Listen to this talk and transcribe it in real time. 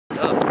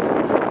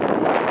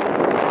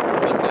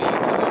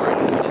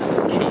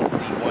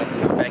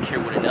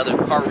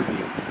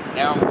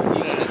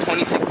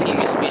2016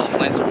 Mitsubishi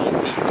Lancer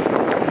LT.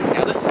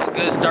 Now this is a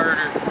good starter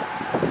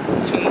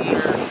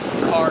tuner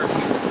car.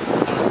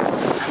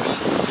 I mean,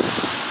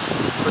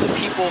 for the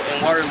people in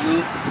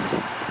Waterloo,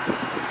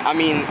 I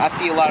mean, I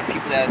see a lot of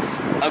people that's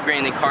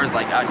upgrading their cars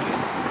like I do.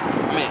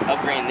 I mean,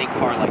 upgrading their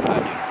car like I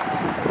do.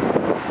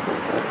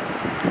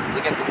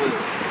 Look at the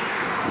wheels.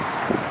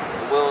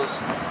 The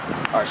wheels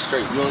are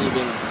straight. You don't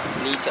even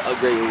need to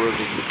upgrade your wheels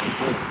if you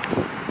can.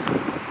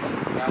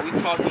 Now we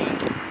talking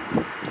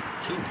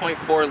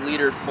 2.4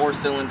 liter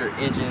 4-cylinder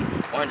engine,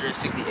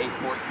 168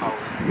 horsepower,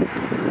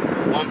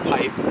 one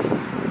pipe.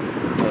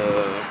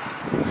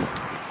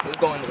 Let's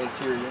go in the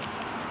interior.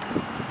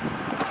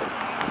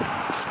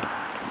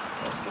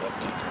 Let's go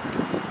up there.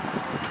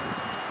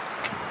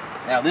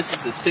 Now this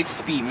is a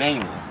 6-speed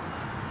manual.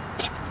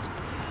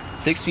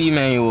 6-speed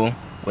manual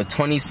with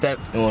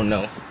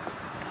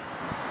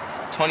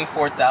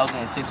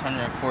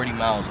 24,640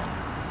 miles on it.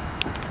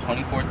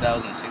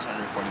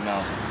 24,640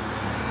 miles on it.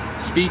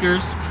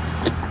 Speakers,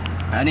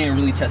 I didn't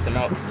really test them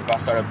out because if I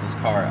start up this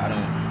car, I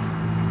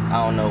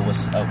don't know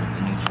what's up with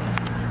the neutral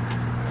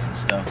and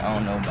stuff. I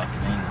don't know about the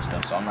manual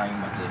stuff, so I'm not even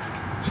about to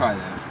try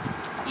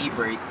that.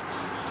 E-brake,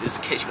 just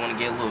in case you want to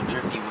get a little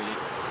drifty with it.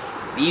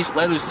 These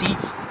leather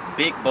seats,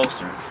 big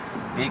bolster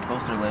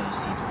leather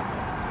seats.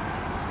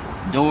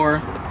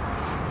 Door,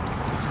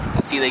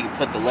 I see they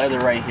put the leather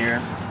right here.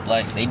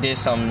 Like they did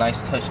some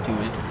nice touch to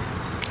it.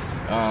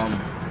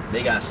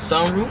 They got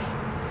sunroof.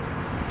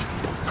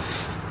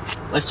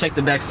 Let's check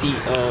the back seat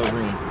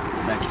ring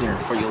back there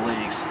for your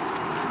legs.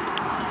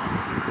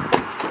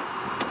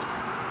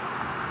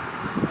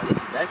 Oh, this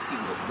back seat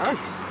looks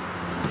nice.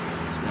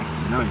 This back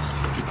seat nice.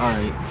 All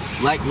right,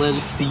 black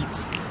leather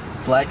seats,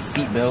 black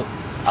seat belt.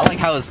 I like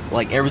how it's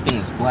like everything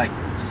is black,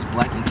 just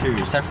black interior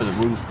except for the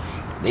roof.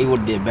 They would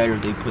have did better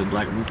if they put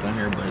black roof on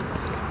here, but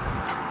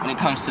when it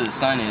comes to the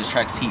sun, it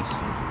attracts heat. So.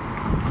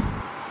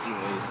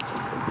 Anyways,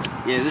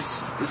 yeah,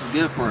 this is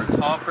good for a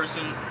tall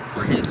person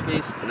for head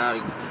space.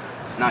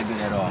 Not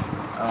good at all.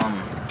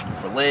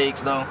 For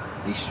legs though,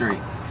 they straight.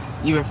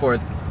 Even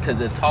because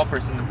a tall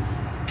person,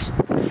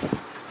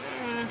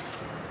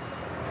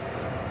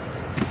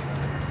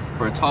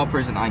 for a tall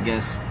person, I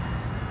guess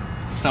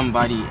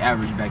somebody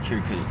average back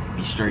here could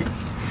be straight.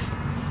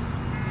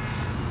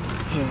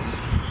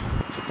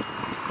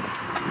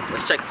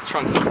 Let's check the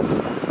trunk space.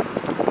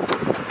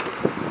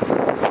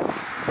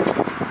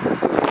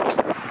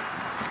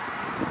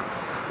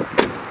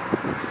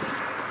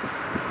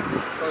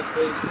 Trunk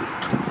space.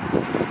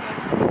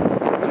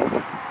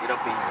 Get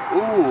up in here.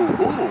 Ooh.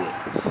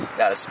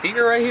 Got a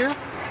speaker right here.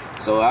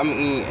 So I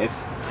mean, if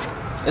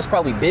it's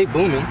probably big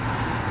booming.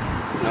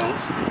 Who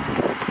knows?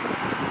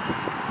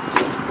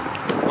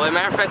 Well, as a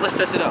matter of fact, let's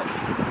test it out.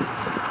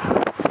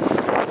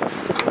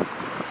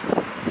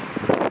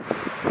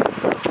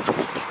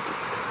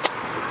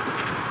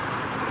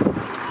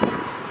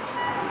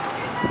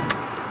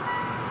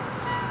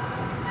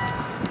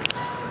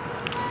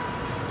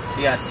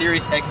 We got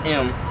Sirius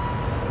XM.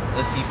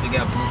 Let's see if we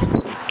got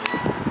Bluetooth.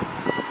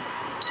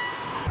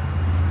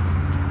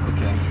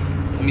 Okay,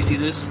 let me see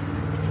this.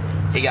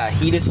 It got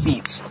heated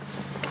seats,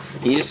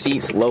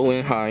 low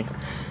and high.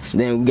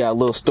 Then we got a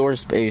little storage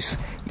space.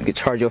 You can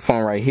charge your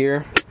phone right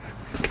here.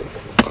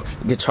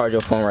 They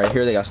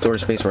got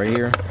storage space right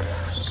here,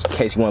 just in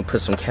case you want to put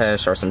some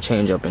cash or some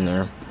change up in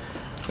there.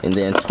 And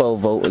then 12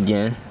 volt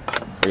again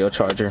for your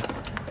charger.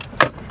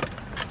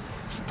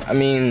 I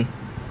mean,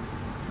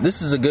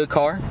 this is a good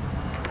car,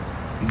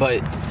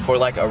 but for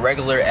like a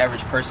regular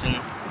average person,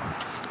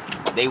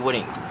 they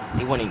wouldn't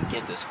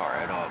get this car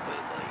at all. But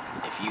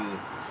like, if you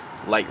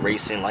like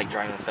racing, like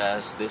driving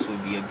fast, this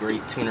would be a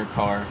great tuner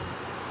car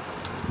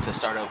to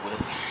start up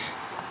with.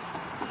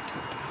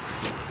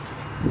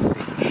 Let's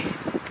see.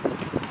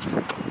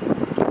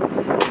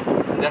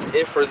 That's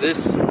it for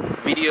this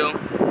video.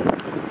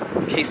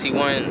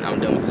 KC1, I'm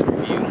done with the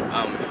review.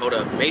 Hold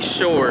up. Make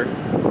sure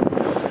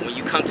when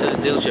you come to the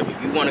dealership,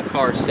 if you want a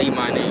car, say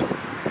my name.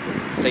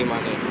 Say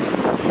my name.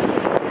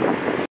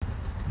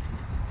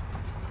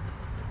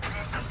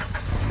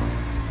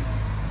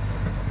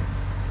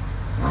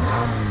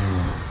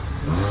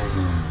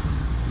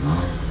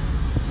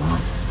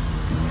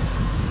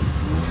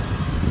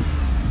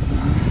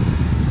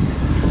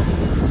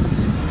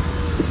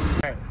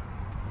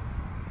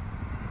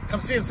 Come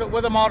see us at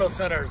Witham Auto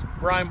Centers.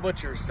 Brian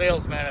Butcher,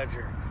 sales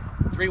manager.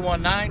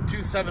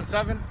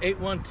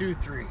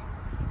 319-277-8123.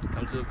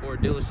 Come to the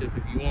Ford dealership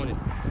if you want it.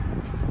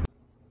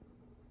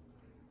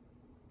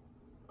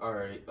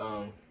 Alright,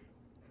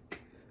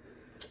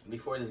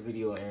 before this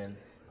video ends,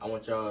 I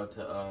want y'all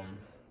to,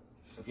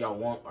 if y'all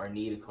want or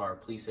need a car,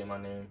 please say my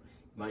name.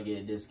 You might get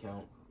a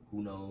discount.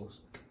 Who knows?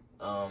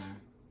 I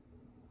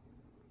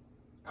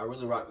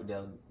really rock with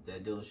that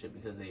dealership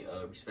because they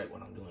respect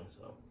what I'm doing,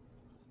 so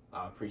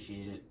I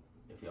appreciate it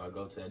if y'all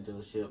go to that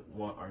dealership,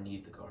 want or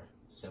need the car.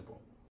 Simple.